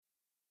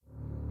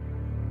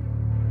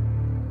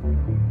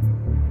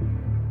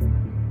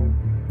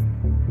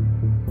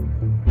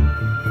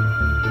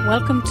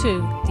Welcome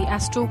to the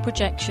Astral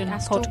Projection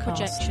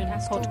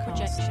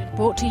Podcast,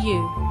 brought to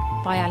you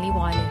by Ali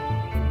Wiley.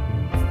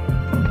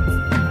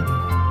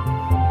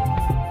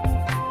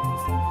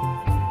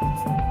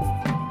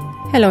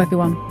 Hello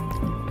everyone.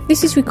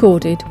 This is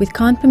recorded with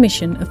kind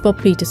permission of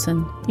Bob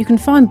Peterson. You can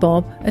find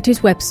Bob at his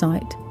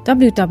website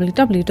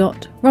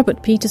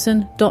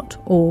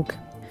www.robertpeterson.org.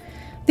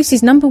 This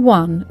is number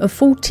 1 of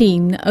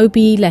 14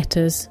 OBE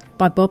letters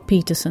by Bob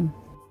Peterson.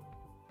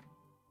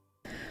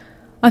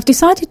 I've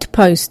decided to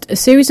post a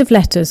series of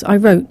letters I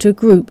wrote to a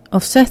group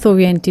of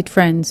Seth-oriented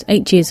friends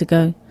 8 years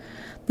ago.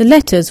 The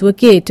letters were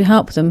geared to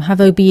help them have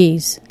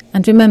OBEs,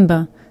 and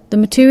remember, the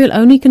material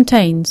only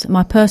contains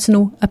my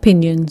personal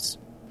opinions.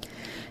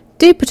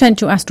 Dear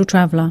potential astral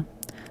traveller,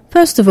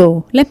 first of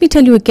all, let me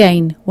tell you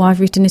again why I've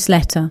written this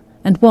letter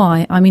and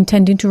why I'm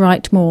intending to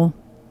write more.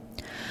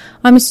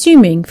 I'm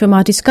assuming from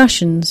our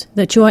discussions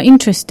that you are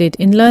interested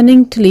in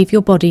learning to leave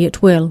your body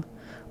at will,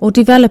 or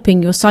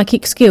developing your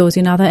psychic skills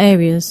in other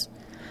areas.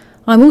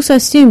 I'm also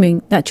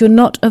assuming that you're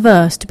not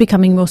averse to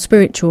becoming more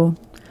spiritual.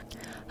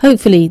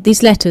 Hopefully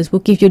these letters will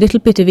give you a little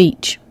bit of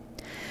each.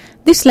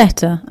 This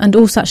letter and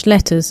all such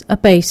letters are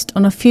based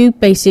on a few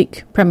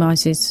basic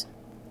premises.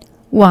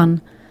 1.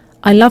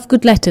 I love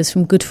good letters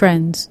from good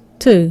friends.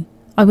 2.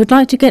 I would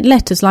like to get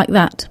letters like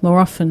that more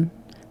often.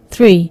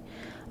 3.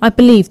 I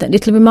believe that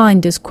little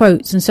reminders,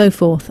 quotes and so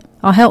forth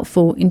are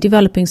helpful in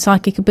developing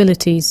psychic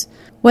abilities,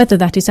 whether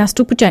that is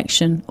astral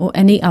projection or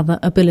any other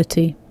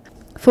ability.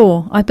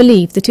 4. I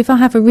believe that if I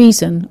have a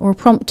reason or a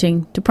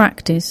prompting to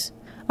practice,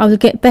 I will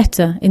get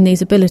better in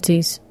these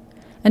abilities.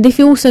 And if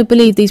you also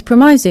believe these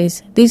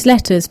premises, these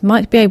letters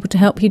might be able to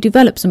help you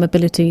develop some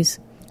abilities.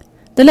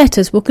 The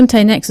letters will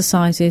contain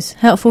exercises,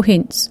 helpful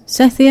hints,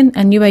 Sethian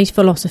and New Age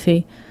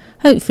philosophy,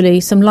 hopefully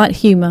some light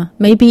humour,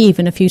 maybe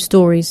even a few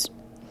stories.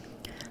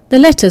 The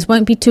letters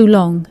won't be too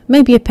long,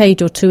 maybe a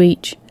page or 2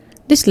 each.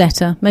 This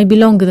letter may be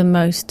longer than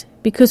most,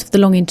 because of the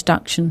long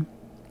introduction.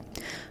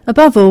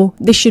 Above all,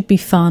 this should be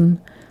fun.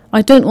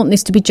 I don't want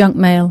this to be junk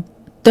mail.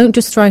 Don't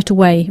just throw it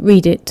away,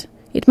 read it.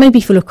 It may be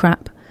full of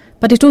crap,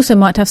 but it also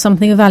might have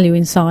something of value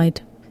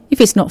inside.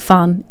 If it's not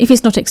fun, if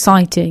it's not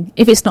exciting,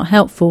 if it's not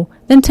helpful,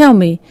 then tell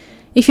me.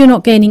 If you're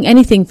not gaining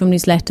anything from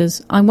these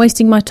letters, I'm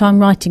wasting my time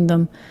writing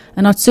them,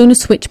 and I'd sooner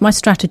switch my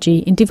strategy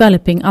in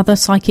developing other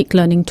psychic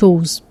learning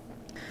tools.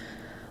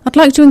 I'd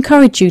like to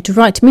encourage you to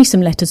write me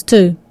some letters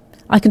too.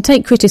 I can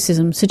take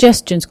criticism,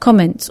 suggestions,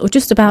 comments, or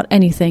just about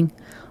anything.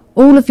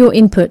 All of your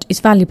input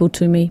is valuable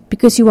to me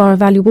because you are a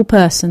valuable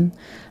person,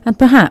 and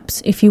perhaps,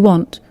 if you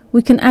want,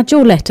 we can add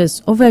your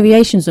letters or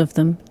variations of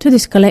them to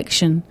this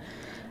collection,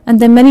 and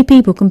then many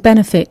people can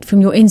benefit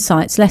from your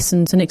insights,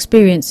 lessons and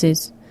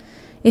experiences.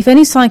 If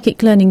any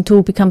psychic learning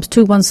tool becomes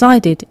too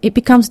one-sided, it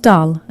becomes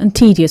dull and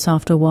tedious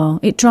after a while.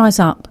 It dries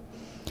up.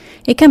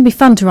 It can be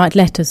fun to write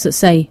letters that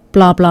say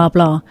blah blah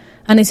blah,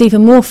 and it's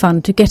even more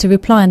fun to get a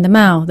reply in the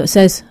mail that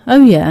says,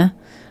 oh yeah,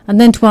 and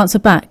then to answer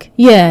back,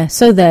 yeah,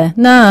 so there,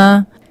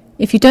 nah.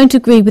 If you don't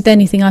agree with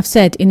anything I've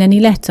said in any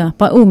letter,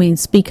 by all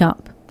means speak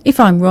up. If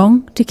I'm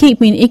wrong, to keep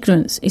me in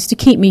ignorance is to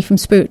keep me from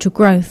spiritual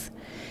growth.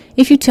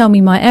 If you tell me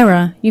my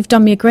error, you've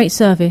done me a great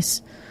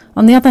service.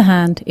 On the other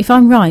hand, if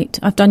I'm right,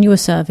 I've done you a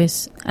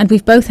service, and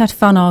we've both had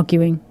fun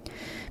arguing.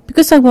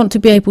 Because I want to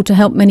be able to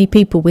help many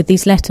people with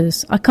these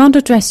letters, I can't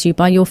address you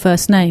by your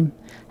first name.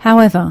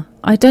 However,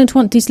 I don't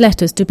want these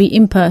letters to be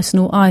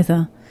impersonal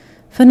either.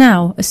 For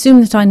now,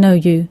 assume that I know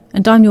you,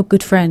 and I'm your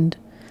good friend.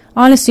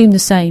 I'll assume the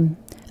same.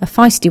 A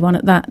feisty one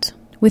at that.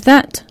 With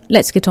that,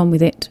 let's get on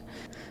with it.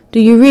 Do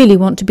you really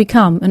want to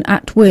become an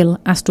at-will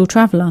astral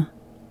traveller?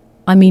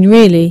 I mean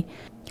really.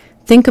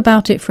 Think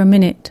about it for a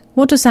minute.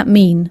 What does that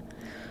mean?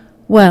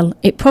 Well,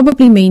 it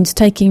probably means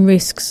taking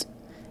risks.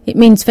 It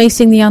means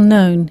facing the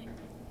unknown.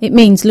 It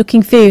means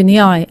looking fear in the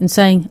eye and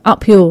saying,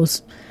 up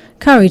yours.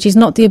 Courage is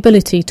not the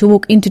ability to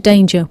walk into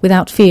danger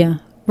without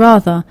fear.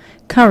 Rather,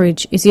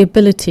 courage is the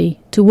ability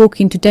to walk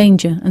into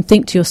danger and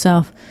think to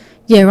yourself,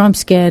 yeah, I'm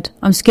scared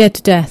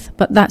to death,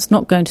 but that's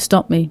not going to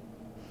stop me.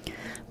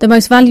 The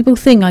most valuable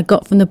thing I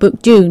got from the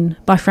book Dune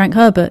by Frank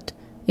Herbert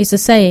is the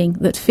saying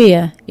that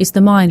fear is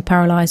the mind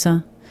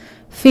paralyzer.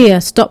 Fear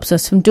stops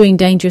us from doing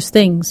dangerous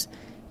things,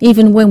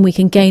 even when we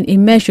can gain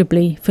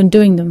immeasurably from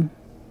doing them.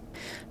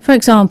 For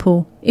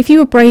example, if you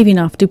were brave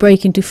enough to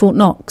break into Fort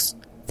Knox,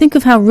 think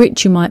of how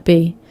rich you might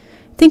be.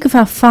 Think of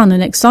how fun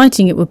and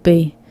exciting it would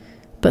be.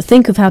 But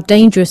think of how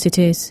dangerous it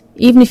is,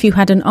 even if you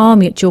had an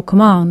army at your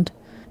command.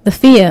 The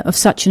fear of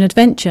such an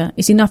adventure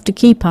is enough to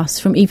keep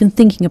us from even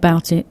thinking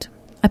about it.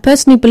 I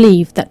personally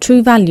believe that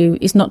true value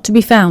is not to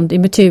be found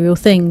in material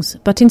things,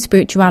 but in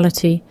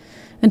spirituality.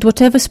 And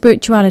whatever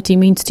spirituality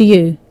means to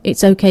you,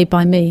 it's okay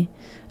by me,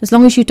 as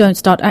long as you don't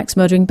start axe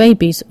murdering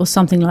babies or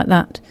something like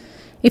that.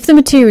 If the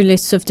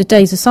materialists of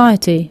today's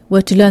society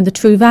were to learn the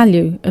true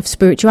value of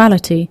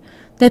spirituality,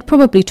 they'd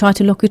probably try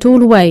to lock it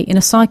all away in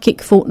a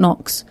psychic Fort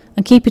Knox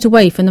and keep it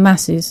away from the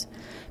masses.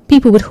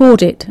 People would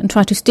hoard it and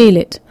try to steal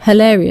it.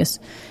 Hilarious.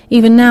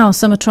 Even now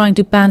some are trying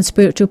to ban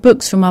spiritual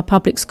books from our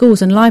public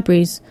schools and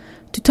libraries.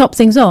 To top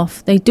things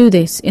off, they do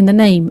this in the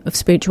name of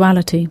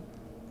spirituality.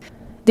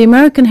 The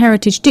American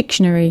Heritage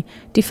Dictionary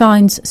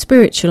defines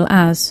spiritual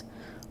as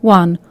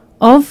 1.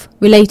 Of,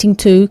 relating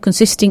to,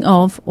 consisting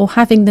of, or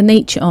having the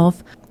nature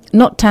of,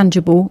 not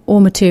tangible or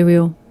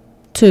material.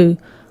 2.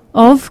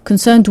 Of,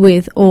 concerned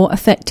with or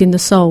affecting the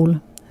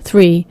soul.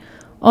 3.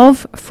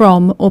 Of,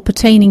 from, or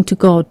pertaining to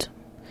God.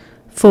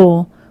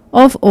 4.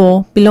 Of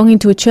or belonging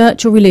to a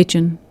church or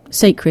religion,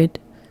 sacred.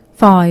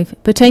 5.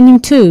 Pertaining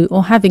to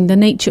or having the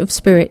nature of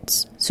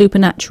spirits,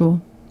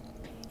 supernatural.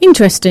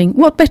 Interesting.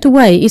 What better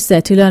way is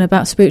there to learn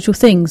about spiritual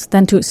things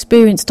than to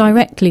experience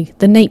directly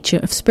the nature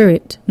of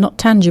spirit, not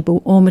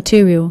tangible or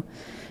material?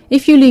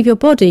 If you leave your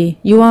body,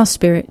 you are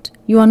spirit.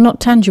 You are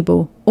not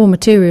tangible or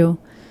material.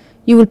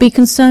 You will be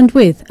concerned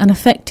with and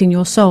affecting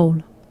your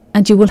soul,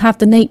 and you will have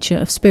the nature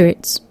of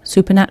spirits,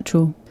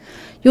 supernatural.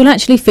 You'll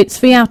actually fit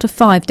 3 out of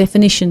 5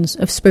 definitions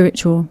of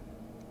spiritual.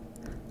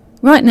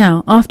 Right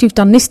now, after you've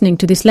done listening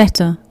to this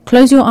letter,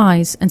 close your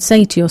eyes and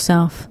say to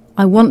yourself,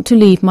 I want to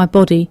leave my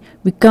body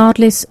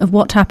regardless of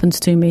what happens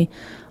to me.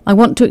 I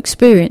want to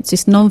experience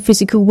this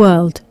non-physical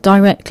world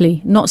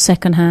directly, not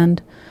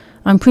second-hand.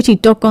 I'm pretty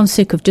doggone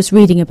sick of just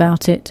reading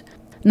about it.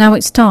 Now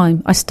it's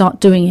time I start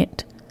doing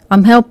it.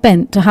 I'm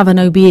hell-bent to have an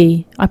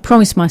OBE. I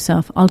promise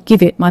myself I'll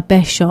give it my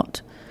best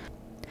shot.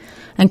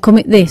 And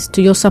commit this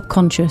to your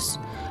subconscious.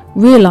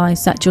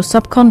 Realise that your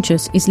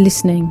subconscious is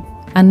listening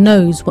and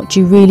knows what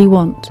you really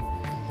want.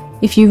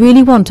 If you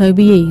really want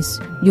OBEs,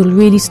 you'll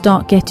really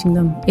start getting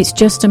them. It's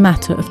just a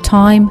matter of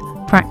time,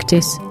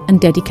 practice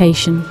and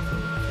dedication.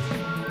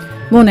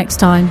 More next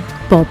time,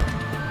 Bob.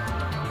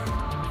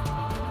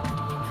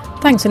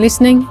 Thanks for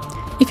listening.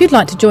 If you'd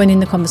like to join in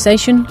the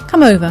conversation,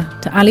 come over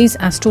to Ali's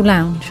Astral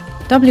Lounge,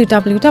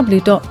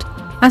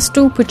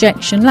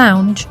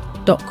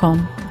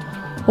 www.astralprojectionlounge.com.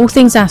 All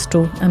things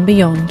astral and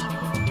beyond.